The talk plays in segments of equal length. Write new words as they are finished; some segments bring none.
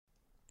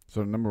So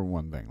the number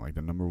one thing, like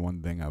the number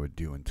one thing I would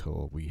do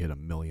until we hit $1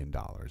 million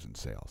in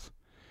sales.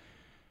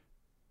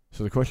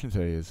 So the question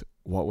today is,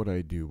 what would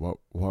I do?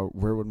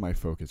 Where would my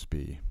focus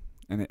be?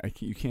 And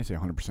you can't say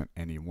 100%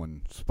 any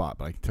one spot,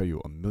 but I can tell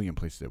you a million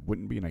places it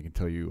wouldn't be, and I can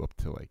tell you up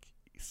to like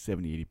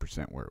 70,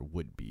 80% where it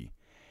would be.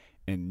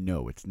 And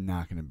no, it's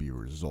not going to be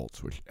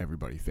results, which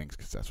everybody thinks,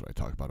 because that's what I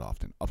talk about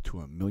often. Up to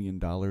 $1 million,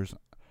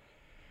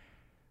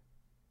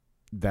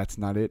 that's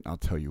not it, and I'll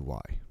tell you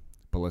why.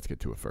 But let's get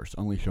to it first.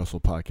 Unleash Hustle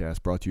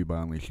Podcast, brought to you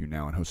by Unleash You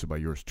Now and hosted by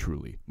yours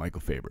truly,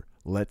 Michael Faber.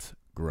 Let's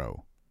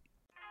grow.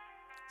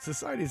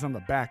 Society is on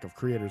the back of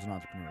creators and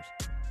entrepreneurs.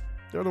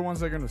 They're the ones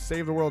that are going to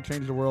save the world,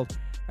 change the world,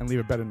 and leave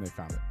it better than they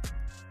found it.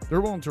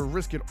 They're willing to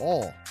risk it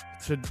all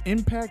to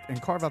impact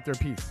and carve out their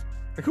piece.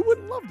 Like, who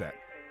wouldn't love that?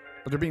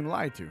 But they're being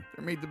lied to.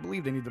 They're made to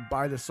believe they need to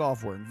buy this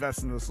software,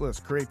 invest in this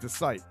list, create this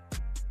site.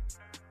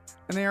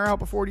 And they are out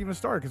before it even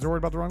started because they're worried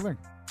about the wrong thing.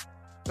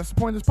 That's the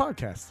point of this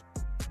podcast.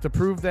 To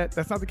prove that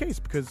that's not the case,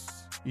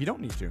 because you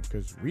don't need to,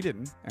 because we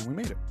didn't, and we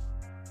made it.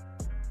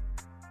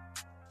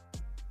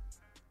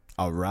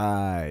 All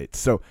right.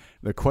 So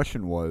the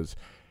question was,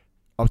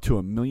 up to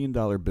 $1 million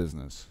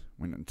business,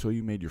 until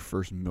you made your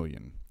first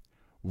million,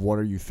 what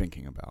are you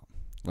thinking about?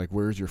 Like,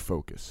 where's your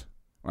focus?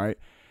 All right?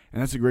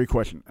 And that's a great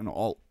question. And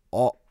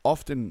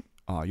often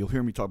you'll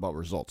hear me talk about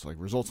results. Like,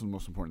 results are the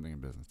most important thing in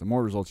business. The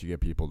more results you get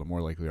people, the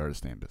more likely you are to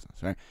stay in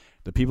business, right?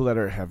 The people that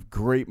have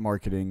great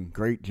marketing,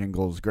 great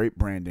jingles, great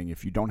branding,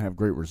 if you don't have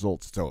great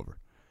results, it's over.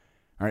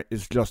 All right?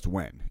 It's just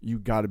when. You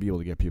got to be able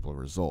to get people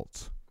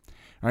results.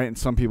 All right? And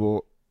some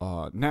people,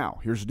 now,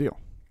 here's the deal.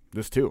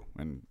 This too,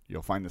 and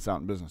you'll find this out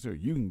in business too.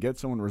 You can get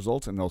someone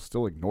results, and they'll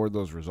still ignore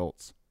those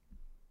results.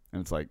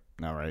 And it's like,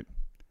 all right.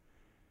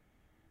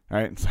 All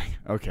right? It's like,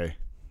 okay.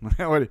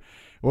 What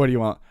do you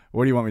want?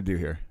 What do you want me to do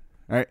here?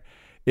 All right?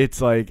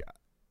 It's like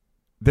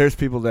there's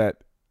people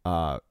that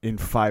in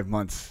 5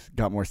 months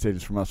got more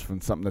stages from us from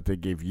something that they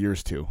gave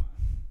years to,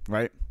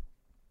 right?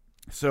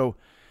 So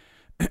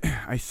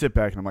I sit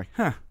back and I'm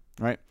like,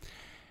 right?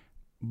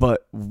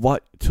 But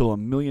what, till $1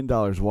 million,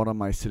 what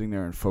am I sitting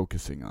there and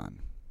focusing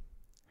on?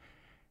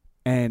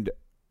 And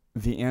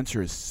the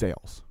answer is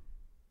sales.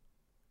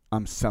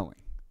 I'm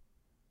selling,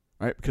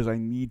 right? Because I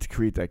need to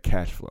create that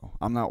cash flow.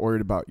 I'm not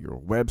worried about your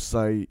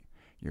website,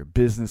 your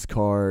business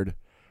card,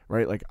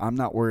 right? Like, I'm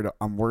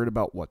worried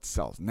about what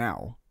sells.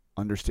 Now,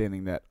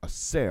 understanding that a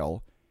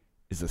sale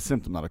is a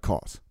symptom, not a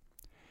cause.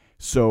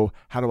 So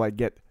how do I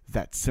get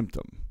that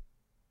symptom,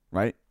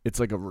 right? It's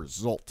like a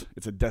result.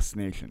 It's a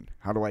destination.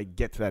 How do I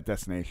get to that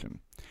destination?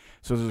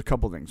 So there's a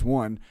couple things.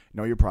 One,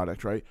 know your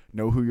product, right?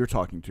 Know who you're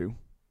talking to,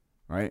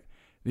 right?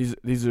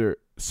 These are,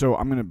 so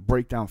I'm going to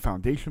break down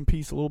foundation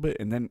piece a little bit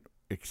and then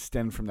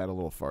extend from that a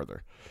little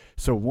farther.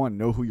 So one,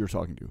 know who you're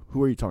talking to.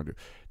 Who are you talking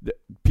to?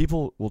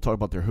 People will talk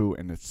about their who,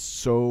 and it's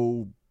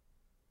so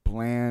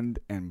bland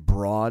and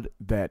broad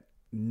that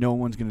no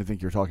one's going to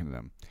think you're talking to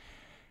them,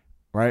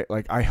 right?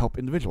 Like, I help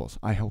individuals.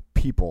 I help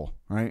people,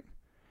 right?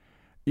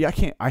 Yeah,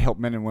 I help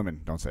men and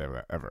women. Don't say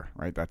ever,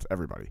 right? That's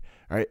everybody,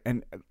 right?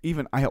 And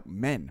even I help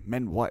men.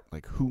 Men what?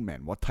 Like, who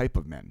men? What type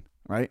of men,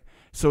 right?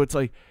 So it's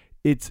like,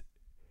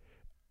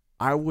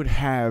 I would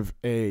have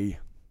a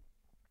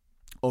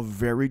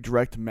very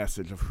direct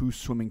message of who's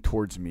swimming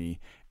towards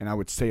me, and I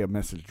would say a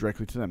message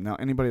directly to them. Now,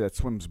 anybody that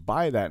swims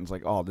by that and is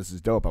like, oh, this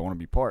is dope, I want to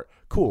be part,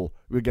 cool,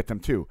 we get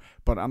them too.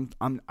 But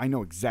I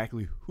know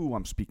exactly who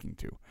I'm speaking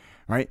to,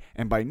 right?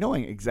 And by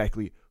knowing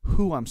exactly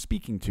who I'm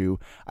speaking to,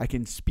 I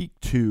can speak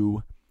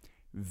to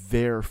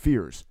their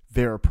fears,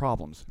 their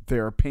problems,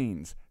 their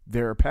pains,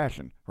 their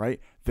passion, right?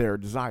 Their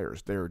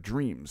desires, their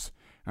dreams,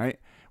 right?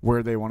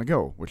 Where they want to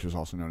go, which is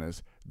also known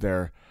as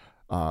their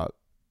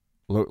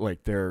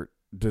their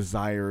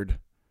desired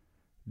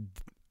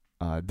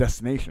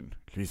destination.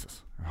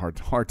 Jesus,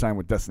 hard time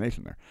with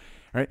destination there,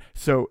 right?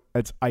 So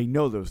I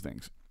know those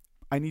things.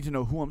 I need to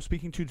know who I'm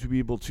speaking to be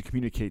able to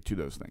communicate to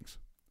those things,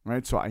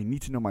 right? So I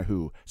need to know my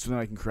who, so then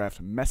I can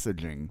craft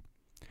messaging,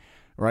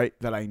 right,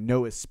 that I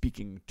know is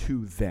speaking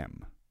to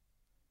them.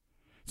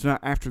 So now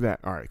after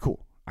that, all right,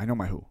 cool. I know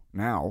my who.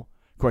 Now,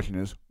 question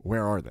is,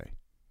 where are they?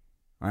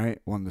 All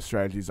right. One of the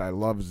strategies I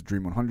love is the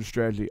Dream 100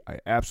 strategy. I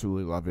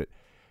absolutely love it.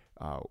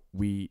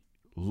 We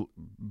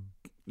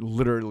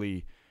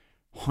literally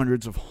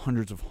hundreds of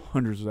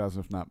thousands,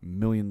 if not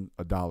millions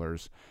of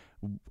dollars,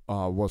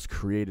 was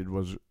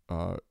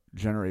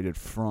generated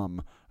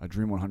from a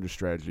Dream 100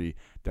 strategy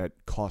that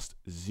cost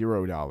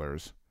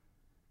 $0.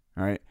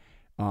 All right.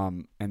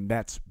 And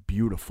that's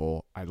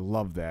beautiful. I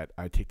love that.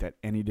 I take that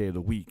any day of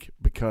the week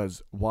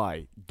because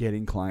why?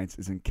 Getting clients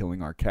isn't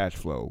killing our cash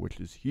flow,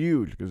 which is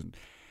huge because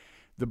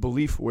the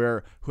belief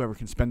where whoever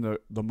can spend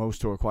the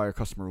most to acquire a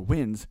customer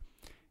wins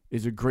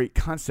is a great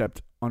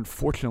concept.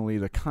 Unfortunately,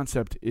 the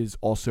concept is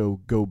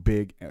also go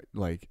big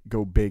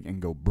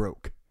and go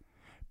broke.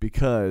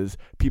 Because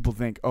people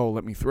think, oh,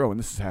 let me throw, and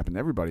this has happened to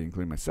everybody,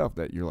 including myself,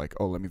 that you're like,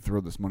 oh, let me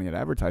throw this money at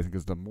advertising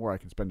because the more I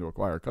can spend to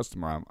acquire a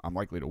customer, I'm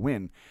likely to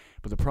win.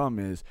 But the problem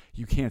is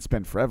you can't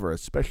spend forever,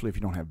 especially if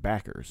you don't have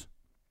backers.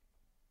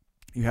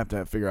 You have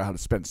to figure out how to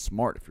spend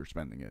smart if you're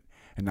spending it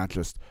and not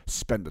just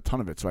spend a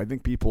ton of it. So I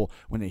think people,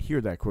 when they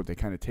hear that quote, they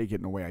kind of take it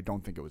in a way I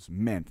don't think it was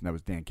meant. And that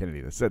was Dan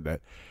Kennedy that said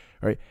that,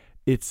 right?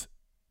 It's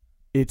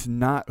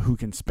not who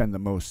can spend the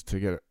most to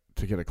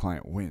get a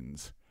client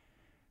wins,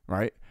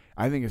 right?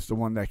 I think it's the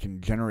one that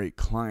can generate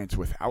clients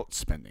without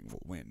spending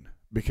will win,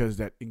 because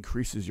that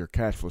increases your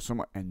cash flow so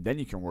much. And then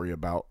you can worry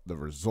about the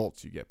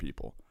results you get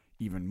people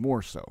even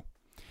more so,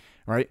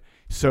 right?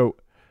 So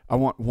I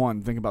want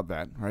one, think about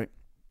that, right?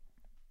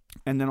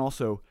 And then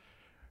also,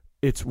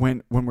 it's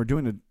when we're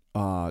doing it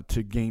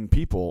to gain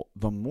people,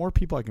 the more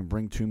people I can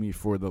bring to me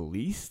for the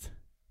least,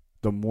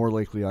 the more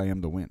likely I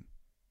am to win.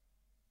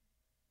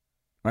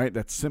 Right?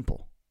 That's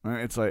simple.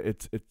 Right? It's like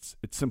it's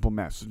simple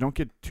math. So don't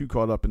get too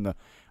caught up in the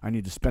I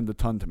need to spend a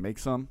ton to make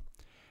some,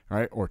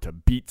 right? Or to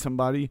beat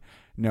somebody.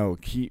 No,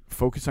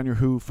 focus on your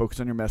who,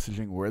 focus on your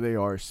messaging, where they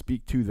are,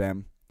 speak to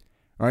them,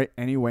 right?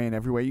 Any way and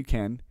every way you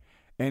can.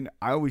 And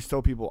I always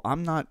tell people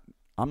I'm not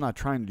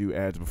trying to do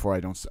ads before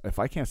if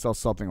I can't sell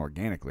something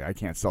organically, I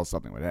can't sell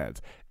something with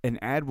ads. An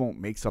ad won't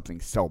make something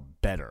sell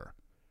better.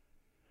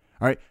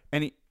 All right?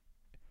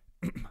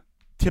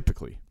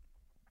 Typically,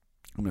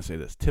 I'm going to say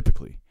this,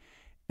 typically,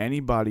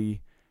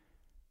 anybody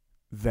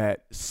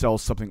that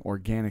sells something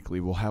organically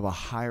will have a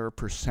higher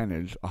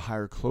percentage, a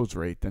higher close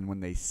rate than when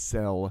they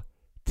sell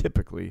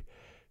typically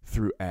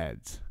through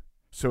ads.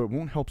 So it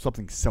won't help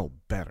something sell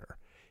better.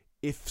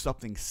 If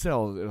something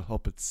sells, it'll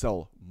help it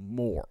sell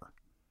more.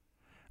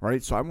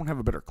 Right? So I won't have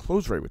a better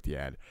close rate with the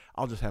ad.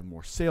 I'll just have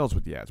more sales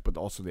with the ads, but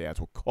also the ads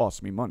will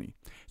cost me money.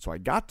 So I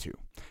got to,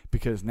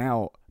 because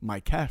now my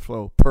cash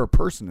flow per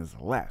person is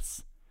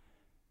less.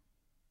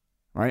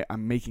 Right?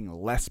 I'm making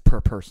less per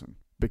person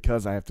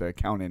because I have to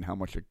account in how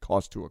much it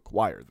costs to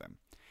acquire them.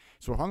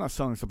 So if I'm not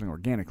selling something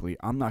organically,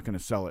 I'm not going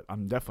to sell it.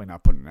 I'm definitely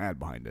not putting an ad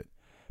behind it,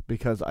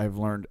 because I've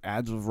learned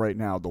as of right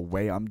now, the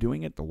way I'm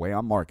doing it, the way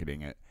I'm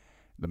marketing it,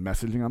 the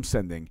messaging I'm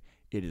sending,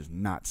 it is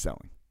not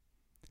selling.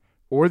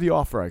 Or the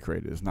offer I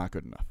created is not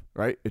good enough,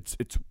 right? It's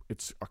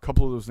a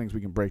couple of those things we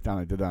can break down.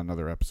 I did that on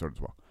another episode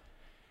as well.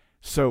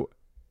 So,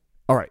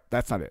 all right,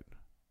 that's not it.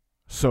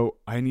 So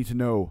I need to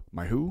know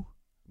my who,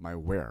 my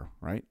where,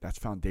 right? That's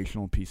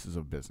foundational pieces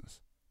of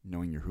business,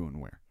 knowing your who and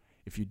where.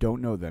 If you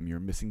don't know them, you're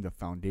missing the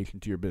foundation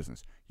to your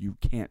business. You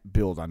can't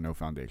build on no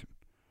foundation,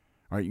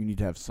 all right? You need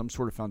to have some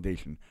sort of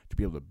foundation to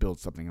be able to build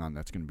something on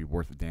that's going to be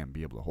worth a damn,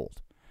 be able to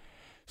hold.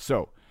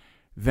 So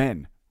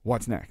then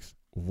what's next?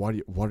 What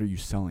are you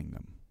selling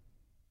them?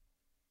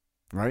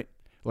 Right?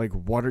 Like,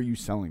 what are you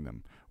selling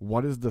them?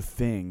 What is the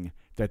thing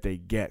that they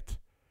get?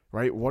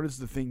 Right? What is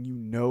the thing you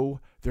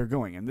know they're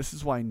going? And this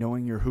is why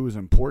knowing your who is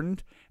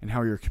important and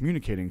how you're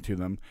communicating to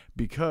them,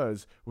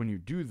 because when you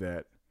do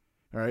that,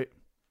 all right,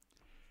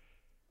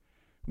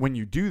 when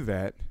you do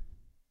that,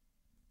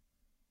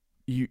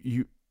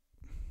 you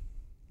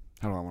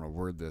how do I want to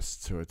word this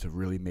to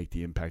really make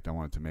the impact I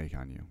want it to make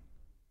on you?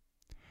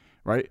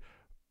 Right?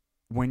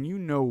 When you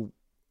know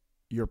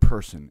your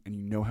person and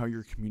you know how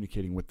you're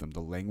communicating with them, the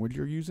language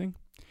you're using,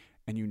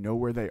 and you know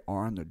where they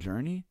are on the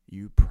journey,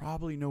 you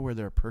probably know where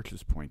their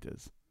purchase point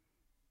is,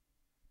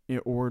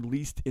 or at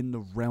least in the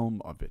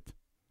realm of it.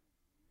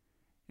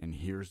 And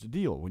here's the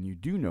deal. When you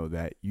do know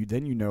that, you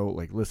know,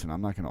 like, listen,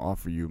 I'm not going to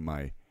offer you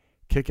my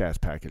kick-ass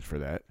package for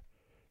that,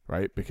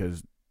 right?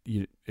 Because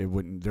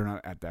they're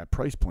not at that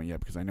price point yet,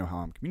 because I know how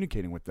I'm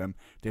communicating with them.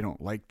 They don't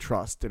like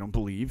trust. They don't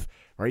believe,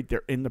 right?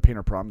 They're in the pain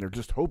or problem. They're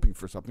just hoping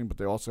for something, but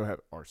they also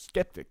are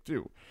skeptic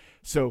too.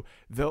 So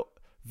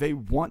they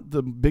want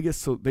the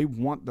biggest, so they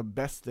want the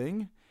best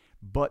thing,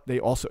 but they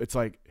also, it's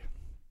like,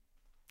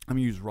 I'm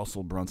going to use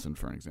Russell Brunson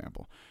for an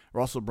example.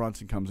 Russell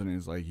Brunson comes in and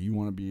is like, you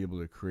want to be able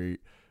to create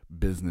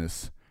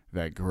business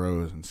that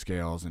grows and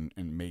scales and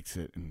makes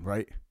it, and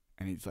right?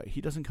 And he's like, he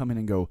doesn't come in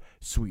and go,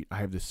 sweet, I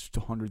have this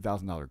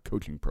 $100,000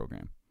 coaching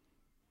program.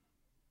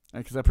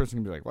 Because that person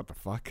can be like, what the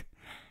fuck?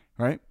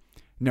 Right?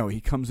 No, he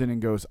comes in and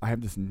goes, I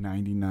have this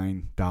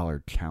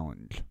 $99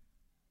 challenge.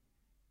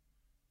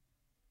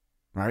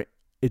 Right?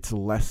 It's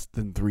less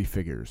than 3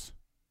 figures.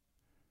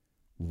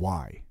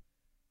 Why?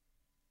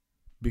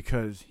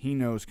 Because he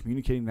knows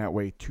communicating that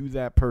way to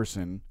that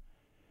person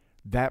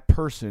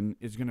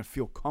is going to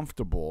feel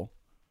comfortable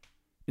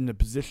in the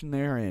position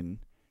they're in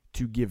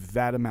to give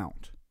that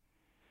amount.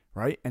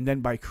 Right? And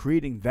then by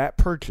creating that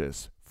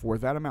purchase for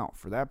that amount,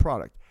 for that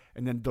product,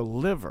 and then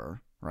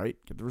deliver, right?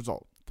 Get the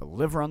result.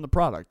 Deliver on the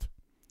product.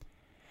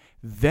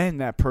 Then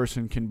that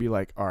person can be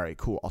like, all right,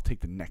 cool, I'll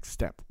take the next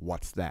step.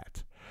 What's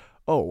that?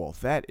 Oh, well,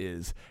 that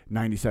is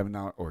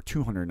 $97 or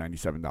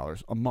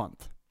 $297 a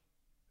month.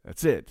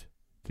 That's it.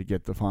 To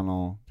get the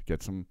funnel, to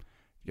get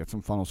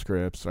some funnel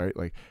scripts, right?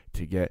 Like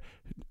to get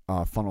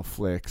funnel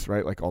flicks,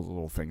 right? Like all the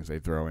little things they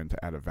throw in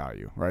to add a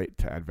value, right?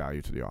 To add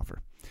value to the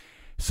offer.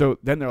 So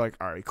then they're like,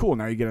 all right, cool.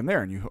 Now you get in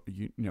there and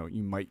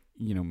you might,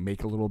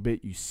 make a little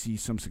bit. You see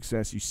some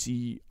success. You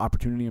see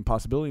opportunity and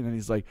possibility. And then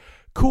he's like,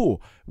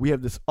 cool. We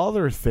have this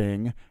other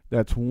thing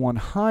that's one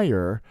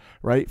higher,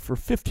 right? For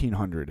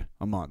 $1,500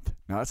 a month.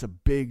 Now that's a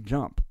big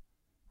jump,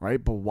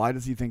 right? But why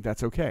does he think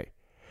that's okay?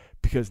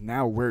 Because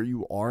now where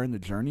you are in the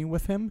journey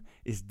with him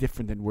is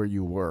different than where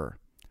you were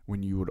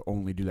when you would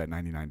only do that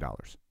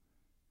 $99.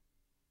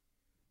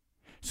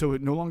 So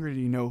no longer did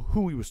he know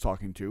who he was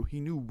talking to.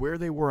 He knew where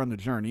they were on the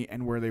journey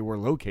and where they were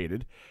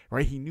located,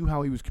 right? He knew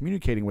how he was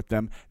communicating with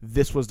them.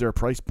 This was their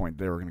price point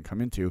they were going to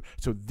come into.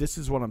 So this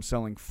is what I'm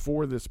selling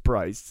for this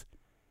price,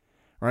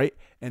 right?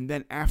 And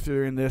then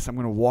after in this, I'm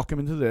going to walk them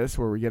into this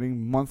where we're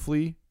getting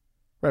monthly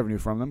revenue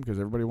from them because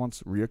everybody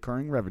wants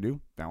reoccurring revenue.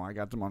 Now I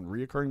got them on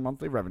reoccurring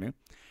monthly revenue.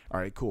 All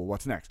right, cool.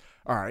 What's next?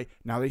 All right,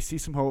 now they see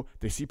some hope,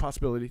 they see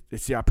possibility, they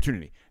see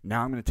opportunity.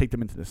 Now I'm going to take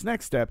them into this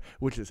next step,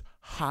 which is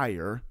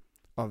higher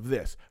of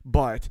this.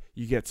 But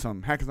you get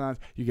some hackathons,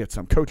 you get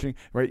some coaching,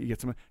 right? You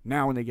get some.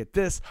 Now when they get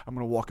this, I'm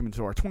going to walk them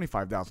into our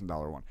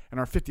 $25,000 one and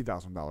our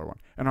 $50,000 one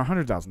and our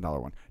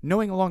 $100,000 one,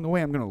 knowing along the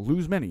way I'm going to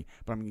lose many,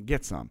 but I'm going to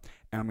get some.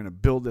 And I'm going to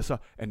build this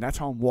up. And that's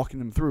how I'm walking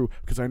them through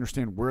because I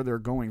understand where they're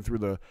going through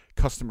the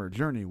customer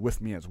journey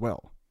with me as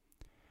well.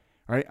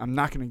 All right, I'm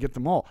not going to get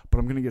them all, but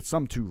I'm going to get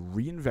some to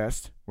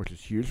reinvest, which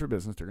is huge for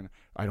business.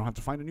 I don't have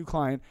to find a new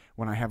client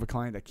when I have a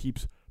client that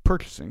keeps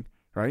purchasing,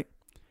 right?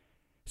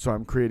 So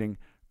I'm creating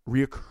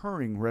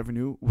reoccurring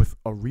revenue with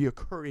a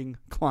reoccurring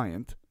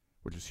client,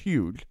 which is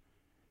huge,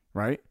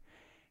 right?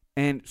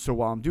 And so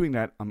while I'm doing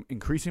that, I'm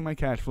increasing my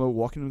cash flow,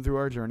 walking them through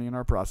our journey and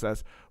our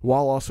process,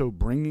 while also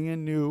bringing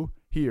in new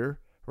here,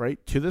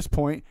 right, to this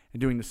point and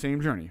doing the same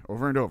journey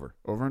over and over,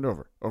 over and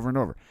over, over and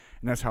over.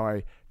 And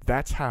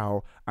that's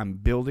how I'm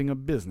building a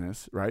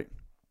business, right,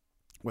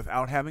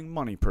 without having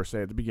money per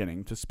se at the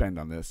beginning to spend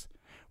on this,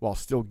 while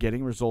still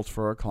getting results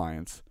for our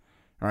clients,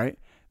 right?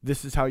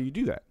 This is how you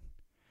do that.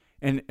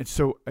 And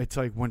so it's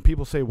like when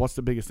people say, what's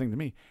the biggest thing to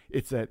me?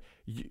 It's that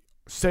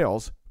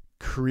sales,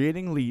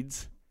 creating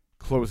leads,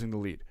 closing the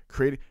lead.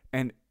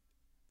 And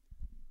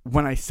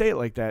when I say it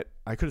like that,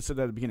 I could have said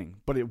that at the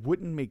beginning, but it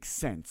wouldn't make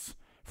sense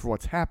for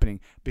what's happening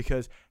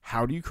because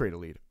how do you create a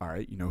lead? All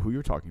right, you know who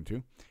you're talking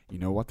to. You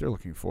know what they're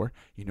looking for.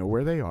 You know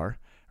where they are.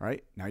 All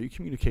right, now you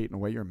communicate in a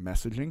way you're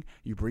messaging.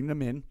 You bring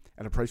them in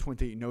at a price point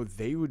that you know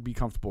they would be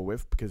comfortable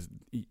with because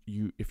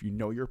if you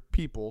know your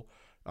people,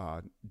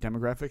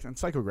 demographics and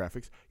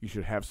psychographics, you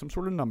should have some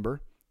sort of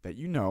number that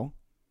you know,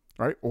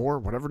 right? Or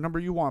whatever number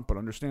you want, but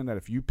understand that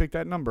if you pick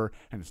that number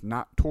and it's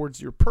not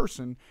towards your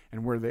person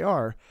and where they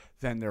are,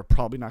 then they're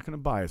probably not going to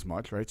buy as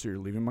much, right? So you're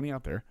leaving money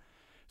out there.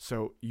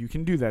 So you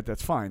can do that.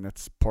 That's fine.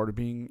 That's part of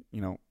being,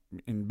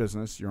 in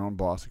business, your own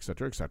boss, et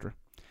cetera, et cetera.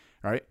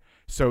 All right.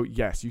 So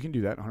yes, you can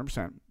do that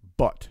 100%,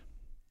 but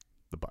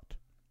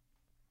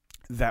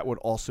that would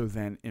also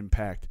then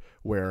impact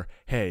where,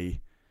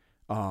 hey,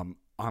 I'm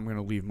going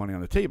to leave money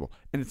on the table.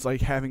 And it's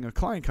like having a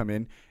client come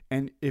in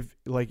and if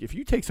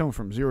you take someone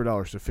from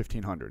 $0 to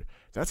 $1,500,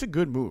 that's a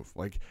good move.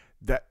 Like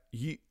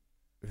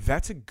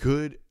that's a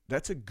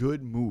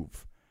good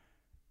move,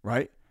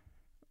 right?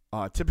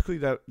 Typically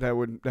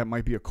that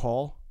might be a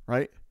call,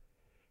 right?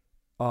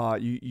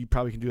 You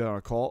probably can do that on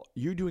a call.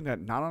 You doing that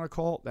not on a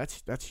call,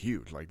 that's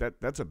huge. Like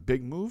that's a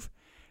big move.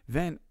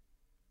 Then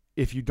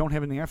if you don't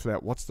have anything after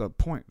that, what's the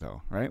point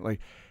though, right? Like,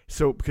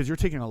 so because you're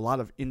taking a lot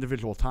of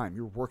individual time,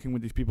 you're working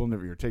with these people,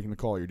 you're taking the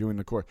call, you're doing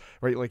the course,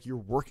 right? Like you're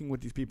working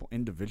with these people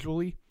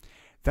individually.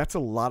 That's a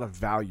lot of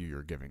value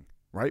you're giving,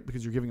 right?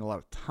 Because you're giving a lot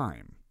of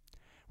time,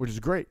 which is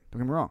great.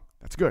 Don't get me wrong.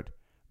 That's good.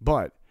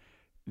 But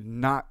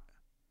not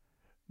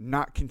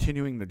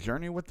continuing the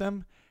journey with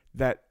them,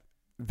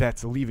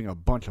 that's leaving a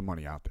bunch of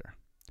money out there.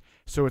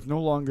 So it's no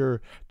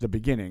longer the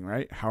beginning,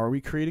 right? How are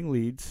we creating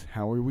leads?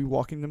 How are we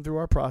walking them through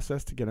our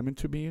process to get them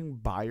into being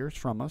buyers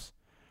from us,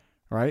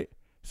 right?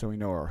 So we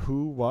know our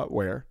who, what,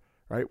 where,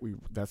 right?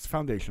 That's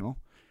foundational.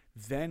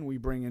 Then we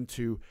bring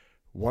into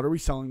what are we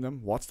selling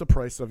them? What's the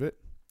price of it?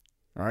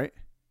 All right?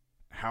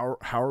 How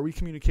are we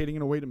communicating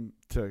in a way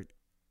to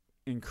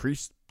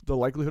increase the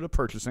likelihood of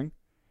purchasing?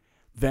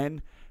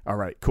 Then, all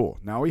right, cool.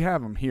 Now we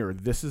have them here.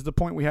 This is the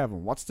point we have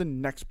them. What's the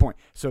next point?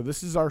 So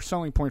this is our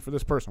selling point for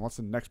this person. What's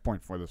the next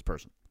point for this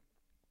person?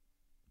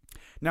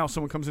 Now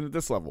someone comes in at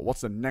this level.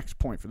 What's the next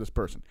point for this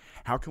person?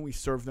 How can we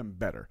serve them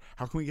better?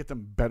 How can we get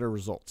them better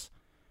results?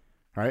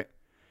 All right?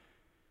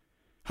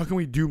 How can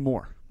we do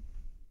more?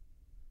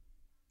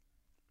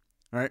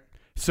 All right?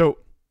 So,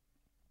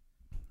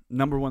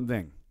 number one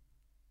thing,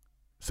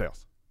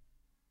 sales.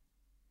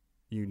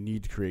 You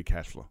need to create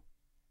cash flow.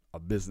 A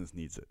business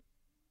needs it.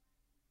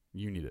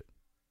 You need it.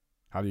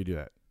 How do you do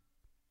that?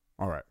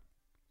 All right.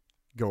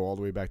 Go all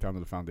the way back down to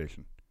the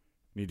foundation.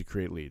 You need to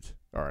create leads.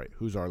 All right.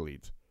 Who's our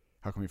leads?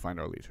 How can we find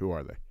our leads? Who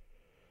are they?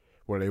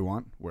 What do they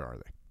want? Where are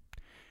they?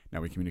 Now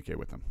we communicate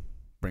with them.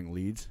 Bring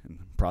leads and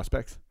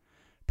prospects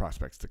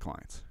to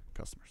clients,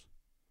 customers.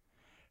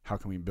 How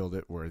can we build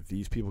it where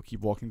these people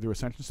keep walking through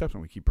ascension steps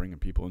and we keep bringing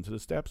people into the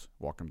steps,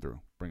 walk them through,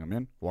 bring them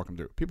in, walk them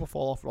through. People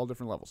fall off at all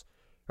different levels,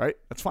 right?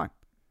 That's fine.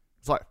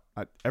 It's life.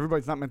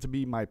 Everybody's not meant to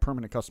be my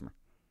permanent customer.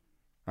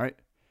 Right?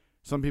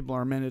 Some people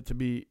are meant to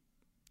be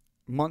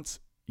months,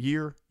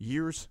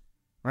 years,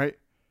 right?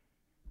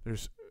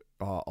 There's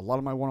a lot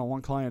of my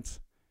one-on-one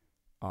clients,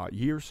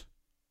 years,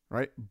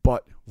 right?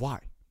 But why?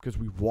 Because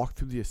we walked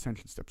through the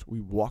ascension steps. We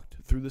walked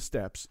through the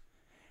steps,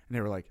 And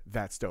they were like,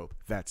 that's dope,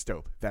 that's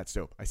dope, that's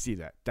dope. I see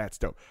that, that's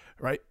dope,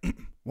 right?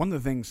 One of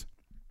the things,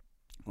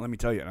 let me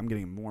tell you, and I'm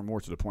getting more and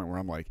more to the point where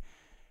I'm like,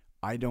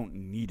 I don't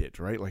need it,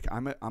 right? Like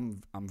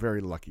I'm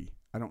very lucky.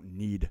 I don't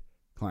need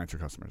clients or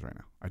customers right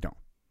now. I don't,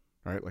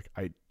 right? Like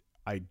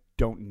I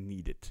don't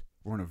need it.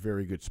 We're in a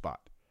very good spot,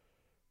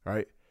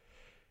 right?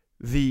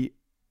 The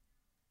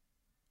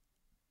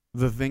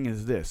thing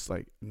is this,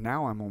 like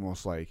now I'm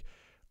almost like,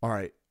 all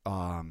right,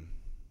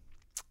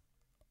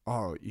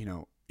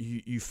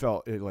 you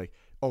felt it like,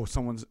 oh,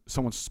 someone's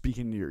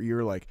speaking in your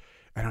ear, like,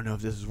 I don't know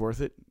if this is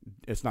worth it.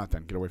 It's not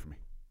then. Get away from me.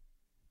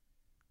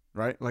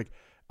 Right? Like,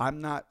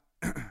 I'm not,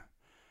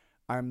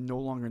 I'm no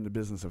longer in the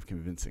business of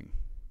convincing.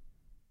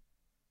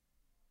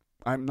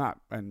 I'm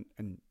not, and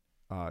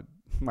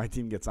my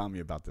team gets on me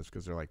about this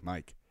because they're like,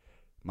 Mike.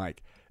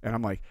 And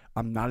I'm like,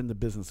 I'm not in the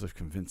business of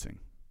convincing.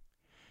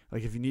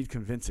 Like, if you need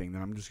convincing,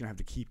 then I'm just going to have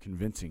to keep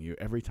convincing you.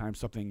 Every time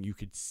you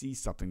could see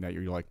something that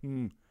you're like,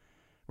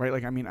 right?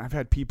 Like, I mean, I've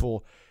had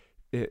people,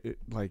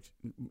 like,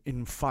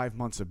 in 5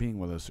 months of being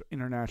with us,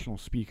 international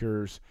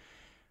speakers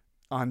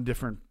on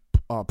different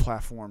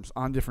platforms,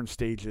 on different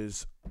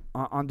stages,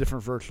 on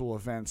different virtual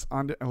events,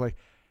 and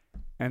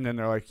then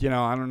they're like,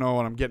 I don't know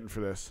what I'm getting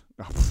for this.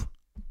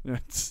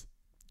 It's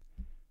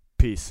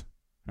peace,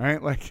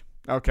 right? Like,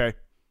 okay,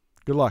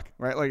 good luck,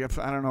 right? Like, if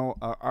I don't know,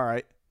 all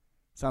right,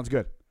 sounds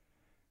good,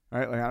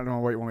 right? Like, I don't know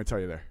what you want me to tell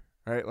you there,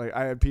 right? Like,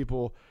 I had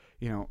people,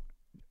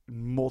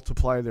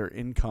 multiply their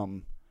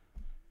income,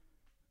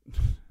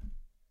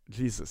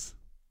 Jesus,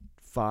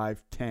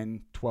 5,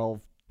 10,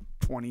 12,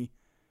 20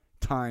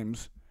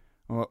 times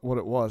what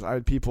it was. I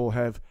had people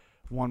have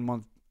 1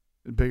 month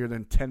bigger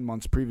than 10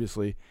 months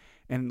previously,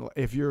 and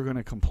if you're going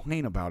to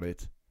complain about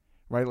it,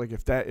 right? Like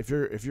if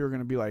you're going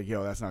to be like,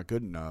 yo, that's not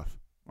good enough,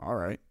 all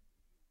right,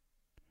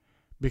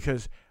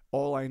 because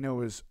all I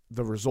know is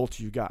the results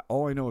you got.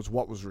 All I know is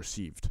what was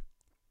received.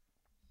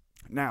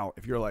 Now,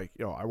 if you're like,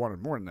 yo, I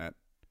wanted more than that,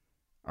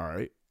 all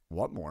right,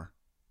 what more?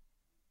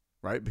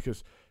 Right?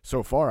 Because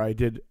so far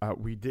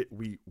we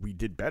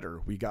did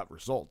better. We got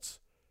results.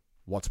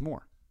 What's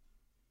more?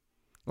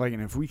 Like,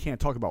 and if we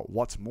can't talk about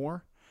what's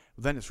more,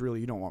 then it's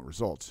really, you don't want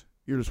results.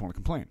 You just want to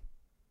complain,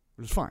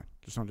 which is fine.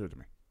 Just don't do it to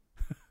me.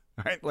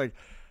 Right? Like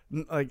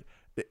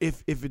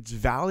if it's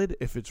valid,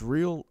 if it's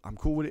real, I'm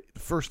cool with it. The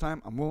first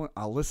time I'm willing,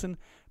 I'll listen.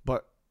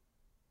 But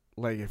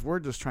like, if we're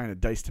just trying to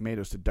dice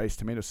tomatoes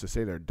to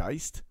say they're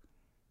diced,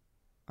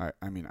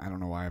 I mean, I don't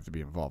know why I have to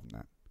be involved in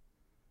that.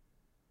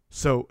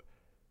 So,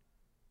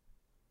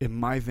 and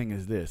my thing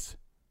is this: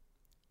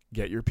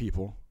 get your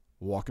people,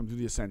 walk them through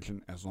the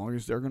ascension. As long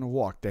as they're going to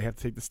walk, they have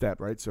to take the step,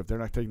 right? So if they're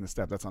not taking the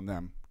step, that's on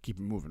them. Keep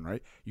them moving,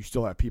 right? You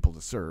still have people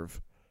to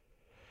serve.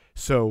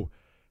 So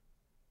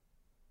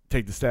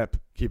take the step,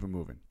 keep them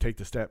moving. Take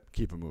the step,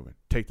 keep them moving.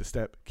 Take the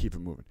step, keep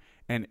them moving.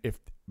 And if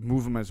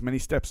move them as many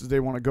steps as they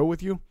want to go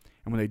with you,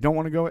 and when they don't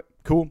want to go it,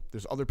 cool.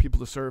 There's other people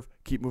to serve.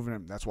 Keep moving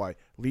them. That's why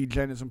lead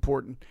gen is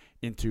important.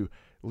 Into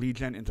lead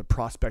gen, into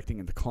prospecting,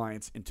 into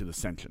clients, into the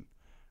ascension.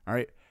 All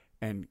right?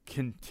 And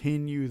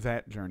continue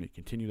that journey,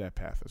 continue that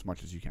path as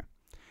much as you can.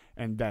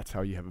 And that's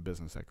how you have a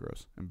business that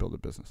grows and build a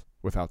business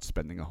without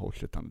spending a whole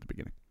shit ton at the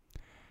beginning.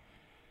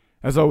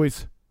 As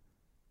always,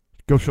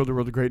 go show the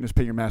world the greatness,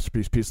 paint your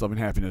masterpiece, peace, love, and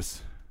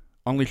happiness.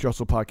 Unleash Your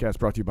Hustle podcast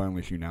brought to you by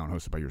Unleash You Now and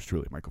hosted by yours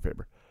truly, Michael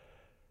Faber.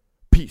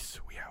 Peace.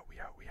 We out.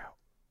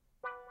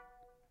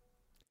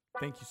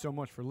 Thank you so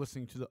much for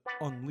listening to the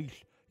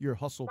Unleash Your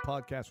Hustle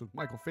podcast with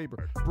Michael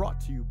Faber, brought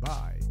to you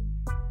by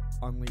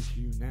Unleash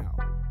You Now,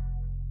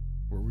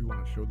 where we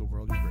want to show the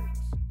world your greatness.